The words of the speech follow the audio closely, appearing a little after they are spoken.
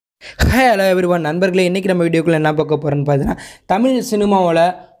Hello everyone நண்பர்களே, இன்றைக்கி நம்ம வீடியோக்குள்ளே என்ன பார்க்க போகிறோன்னு பார்த்தீங்கன்னா, தமிழ் சினிமாவில்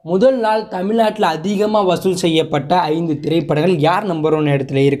முதல் நாள் தமிழ்நாட்டில் அதிகமாக வசூல் செய்யப்பட்ட 5 திரைப்படங்கள் யார் நம்பர் 1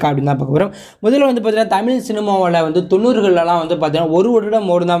 இடத்துல இருக்கா அப்படின்னு தான் பார்க்க போகிறோம். முதல்ல வந்து பார்த்தீங்கன்னா, தமிழ் சினிமாவில் வந்து 90களெலாம் வந்து பார்த்தீங்கன்னா ஒரு வருடம்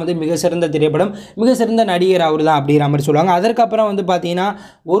ஓடுதான் வந்து மிக சிறந்த திரைப்படம், மிக சிறந்த நடிகர் அவர் தான் அப்படிங்கிற மாதிரி சொல்லுவாங்க. அதற்கப்புறம் வந்து பார்த்தீங்கன்னா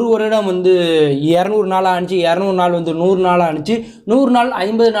ஒரு வருடம் வந்து 200 நாளாக ஆணுச்சு, 200 நாள் வந்து 100 நாளாக ஆணுச்சு, 100 நாள்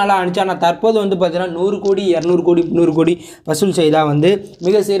 50 நாளாக ஆணுச்சு. ஆனால் தற்போது வந்து பார்த்தீங்கன்னா 100 கோடி 200 கோடி 300 கோடி வசூல் செய்தால் வந்து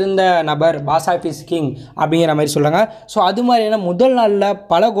மிக சிறந்த நபர், பாக்ஸ் ஆஃபீஸ் கிங் அப்படிங்கிற மாதிரி சொல்கிறாங்க. ஸோ அது மாதிரியான முதல் நாளில்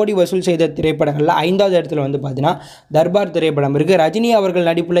பல கோடி வசூல் செய்த திரைப்படங்களில் 5வது இடத்துல வந்து பார்த்தீங்கன்னா தர்பார் திரைப்படம் இருக்குது. ரஜினி அவர்கள்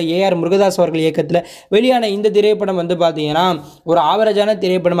நடிப்பில் ஏஆர் முருகதாஸ் அவர்கள் இயக்கத்தில் வெளியான இந்த திரைப்படம் வந்து பார்த்தீங்கன்னா ஒரு ஆவரேஜான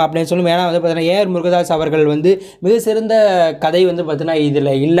திரைப்படம் அப்படின்னு சொல்லுவோம். ஏன்னா வந்து பார்த்தீங்கன்னா ஏஆர் முருகதாஸ் அவர்கள் வந்து மிக சிறந்த கதை வந்து பார்த்தீங்கன்னா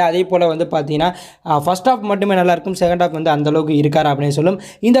இதில் இல்லை. அதே போல் வந்து பார்த்தீங்கன்னா ஃபர்ஸ்ட் ஹாஃப் மட்டுமே நல்லாயிருக்கும், செகண்ட் ஹாஃப் வந்து அந்தளவுக்கு இருக்கார் அப்படின்னு சொல்லும்.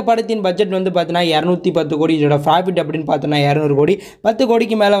 இந்த படத்தின் பட்ஜெட் வந்து பார்த்தீங்கன்னா 210 கோடி, இதோட ப்ராஃபிட் அப்படின்னு பார்த்தோன்னா 200 கோடி, 10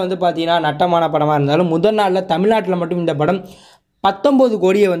 கோடிக்கு மேலே வந்து பார்த்தீங்கன்னா நட்டமான படமாக இருந்தாலும் முதல் நாளில் தமிழ்நாட்டில் மட்டும் இந்த படம் 19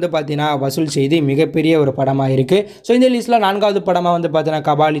 கோடியை வந்து பார்த்தீங்கன்னா வசூல் செய்து மிகப்பெரிய ஒரு படமாக இருக்குது. ஸோ இந்த லிஸ்ட்டில் 4வது படமாக வந்து பார்த்தீங்கன்னா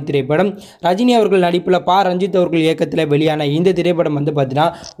கபாலி திரைப்படம். ரஜினி அவர்கள் நடிப்பில் ரஞ்சித் அவர்கள் இயக்கத்தில் வெளியான இந்த திரைப்படம் வந்து பார்த்தீங்கன்னா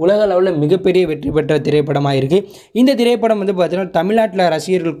உலக அளவில் மிகப்பெரிய வெற்றி பெற்ற திரைப்படமாக இருக்குது. இந்த திரைப்படம் வந்து பார்த்தீங்கன்னா தமிழ்நாட்டில்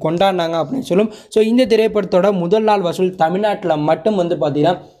ரசிகர்கள் கொண்டாடினாங்க அப்படின்னு சொல்லும். ஸோ இந்த திரைப்படத்தோட முதல் நாள் வசூல் தமிழ்நாட்டில் மட்டும் வந்து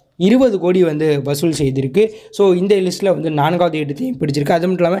பார்த்தீங்கன்னா 20 கோடி வந்து வசூல் செய்திருக்கு. ஸோ இந்த லிஸ்ட்டில் வந்து 4வது இடத்தையும் பிடிச்சிருக்கு. அது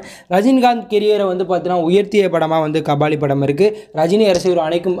மட்டும் இல்லாமல் ரஜினிகாந்த் கெரியரை வந்து பார்த்தீங்கன்னா உயர்த்திய படமாக வந்து கபாலி படம் இருக்குது. ரஜினி ரசிகர்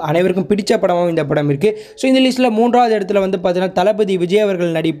அனைவருக்கும் பிடிச்ச படமாகவும் இந்த படம் இருக்குது. ஸோ இந்த லிஸ்ட்டில் 3வது இடத்துல வந்து பார்த்தீங்கன்னா தளபதி விஜய்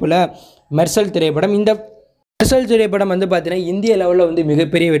அவர்கள் நடிப்பில் மெர்சல் திரைப்படம். இந்த மெர்சல் திரைப்படம் வந்து பார்த்தீங்கன்னா இந்திய லெவலில் வந்து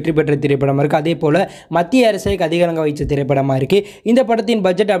மிகப்பெரிய வெற்றி பெற்ற திரைப்படமாக இருக்குது. அதே போல் மத்திய அரசுக்கு அதிகாரங்க வைத்த திரைப்படமாக இருக்குது. இந்த படத்தின்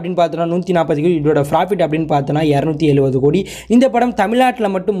பட்ஜெட் அப்படின்னு பார்த்தோன்னா 140 கோடி, இதோட ப்ராஃபிட் அப்படின்னு பார்த்தோன்னா 270 கோடி. இந்த படம் தமிழ்நாட்டில்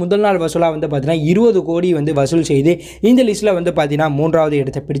மட்டும் முதல் நாள் வசூலாக வந்து பார்த்தீங்கன்னா 20 கோடி வந்து வசூல் செய்து இந்த லிஸ்ட்டில் வந்து பார்த்தீங்கன்னா 3வது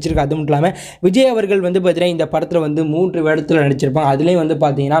இடத்தை பிடிச்சிருக்கு. அது மட்டும் இல்லாமல் விஜய் அவர்கள் வந்து பார்த்தீங்கன்னா இந்த படத்தில் வந்து 3 வேடத்தில் நடிச்சிருப்பாங்க. அதுலேயும் வந்து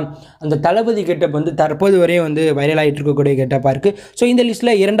பார்த்தீங்கன்னா அந்த தளபதி கெட்டப் வந்து தற்போது வரையும் வந்து வைரலாகிட்டு இருக்கக்கூடிய கெட்டப்பாக இருக்குது. ஸோ இந்த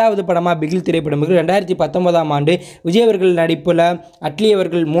லிஸ்ட்டில் 2வது படமாக பிகில் திரைப்படம் இருக்குது. 2019ஆம் ஆண்டு விஜய் அவர்கள் நடிப்பில் அட்லி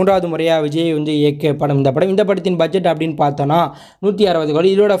அவர்கள் 3வது முறையாக விஜய் வந்து இயக்கிய படம் இந்த படத்தின் பட்ஜெட் அப்படின்னு பார்த்தோன்னா 160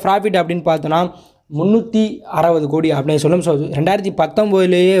 கோடி, இதோட ப்ராஃபிட் அப்படின்னு பார்த்தோன்னா 360 கோடி அப்படின்னு சொல்லும். ஸோ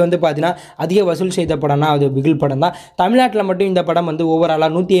 2019லேயே வந்து பார்த்தீங்கன்னா அதிக வசூல் செய்த படம்னா அது பிகில் படம் தான். தமிழ்நாட்டில் மட்டும் இந்த படம் வந்து ஓவராலாக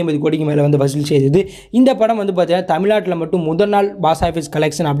 150 கோடிக்கு மேலே வந்து வசூல் செய்தது. இந்த படம் வந்து பார்த்தீங்கன்னா தமிழ்நாட்டில் மட்டும் முதல் நாள் பாக்ஸ் ஆஃபீஸ்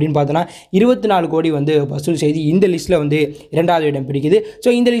கலெக்ஷன் அப்படின்னு பார்த்தோன்னா 24 கோடி வந்து வசூல் செய்து இந்த லிஸ்ட்டில் வந்து 2வது இடம் பிடிக்குது.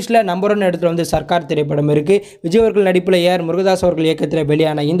 ஸோ இந்த லிஸ்ட்டில் நம்பர் 1 இடத்துல வந்து சர்க்கார் திரைப்படம் இருக்குது. விஜய் அவர்கள் நடிப்பில் ஏஆர் முருகதாஸ் அவர்கள் இயக்கத்தில்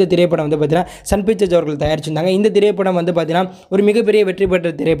வெளியான இந்த திரைப்படம் வந்து பார்த்தீங்கன்னா சன் பிக்சர்ஸ் அவர்கள் தயாரிச்சிருந்தாங்க. இந்த திரைப்படம் வந்து பார்த்தீங்கன்னா ஒரு மிகப்பெரிய வெற்றி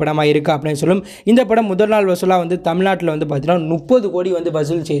பெற்ற திரைப்படமாக இருக்குது அப்படின்னு சொல்லும். இந்த படம் முதல் நாள் வசூலாக வந்து தமிழ்நாட்டில் வந்து பார்த்தீங்கன்னா 30 கோடி வந்து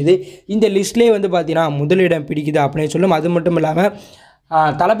வசூல் செய்து இந்த லிஸ்ட்லேயே வந்து பார்த்தீங்கன்னா முதலிடம் பிடிக்குது அப்படின்னு சொல்லும். அது மட்டும் இல்லாமல்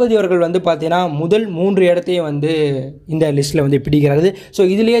தளபதி அவர்கள் வந்து பார்த்தீங்கன்னா முதல் 3 இடத்தையும் வந்து இந்த லிஸ்ட்டில் வந்து பிடிக்கிறது. ஸோ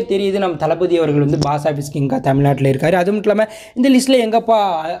இதுலேயே தெரியுது நம்ம தளபதி அவர்கள் வந்து பாக்ஸ் ஆஃபீஸ் கிங்காக தமிழ்நாட்டில் இருக்கார். அது மட்டும் இல்லாமல் இந்த லிஸ்ட்டில் எங்கப்பா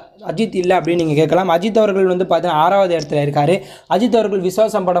அஜித் இல்லை அப்படின்னு நீங்கள் கேட்கலாம். அஜித் அவர்கள் வந்து பார்த்தீங்கன்னா 6வது இடத்துல இருக்கார். அஜித் அவர்கள்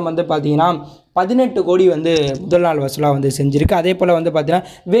விஸ்வாசம் படம் வந்து பார்த்தீங்கன்னா 18 கோடி வந்து முதல் நாள் வசூலாக வந்து செஞ்சுருக்கு. அதே போல் வந்து பார்த்தீங்கன்னா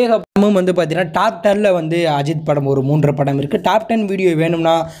வேகமும் வந்து பார்த்தீங்கன்னா டாப் 10ல் வந்து அஜித் படம் ஒரு 3 படம் இருக்குது. டாப் 10 வீடியோ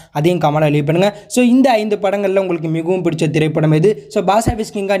வேணும்னா அதையும் கமெண்ட்ல லீவ் பண்ணுங்கள். ஸோ இந்த 5 படங்களில் உங்களுக்கு மிகவும் பிடிச்ச திரைப்படம் எது? ஸோ பாக்ஸ்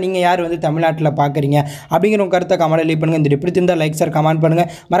ஆஃபீஸ் கிங்காக நீங்கள் யார் வந்து தமிழ்நாட்டில் பார்க்குறீங்க அப்படிங்கிற உங்கள் கருத்தை கமெண்ட்ல லீவ் பண்ணுங்கள். இந்த பிடிச்சிருந்தால் லைக் சார் கமெண்ட் பண்ணுங்கள்.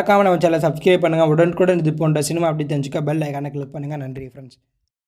 மறக்காமல் நம்ம சேனலை சப்ஸ்கிரைப் பண்ணுங்கள். உடனுக்குடன் இது போன்ற சினிமா அப்படி தெரிஞ்சுக்க பெல் ஐக்கானை கிளிக் பண்ணுங்கள். நன்றி ஃப்ரெண்ட்ஸ்.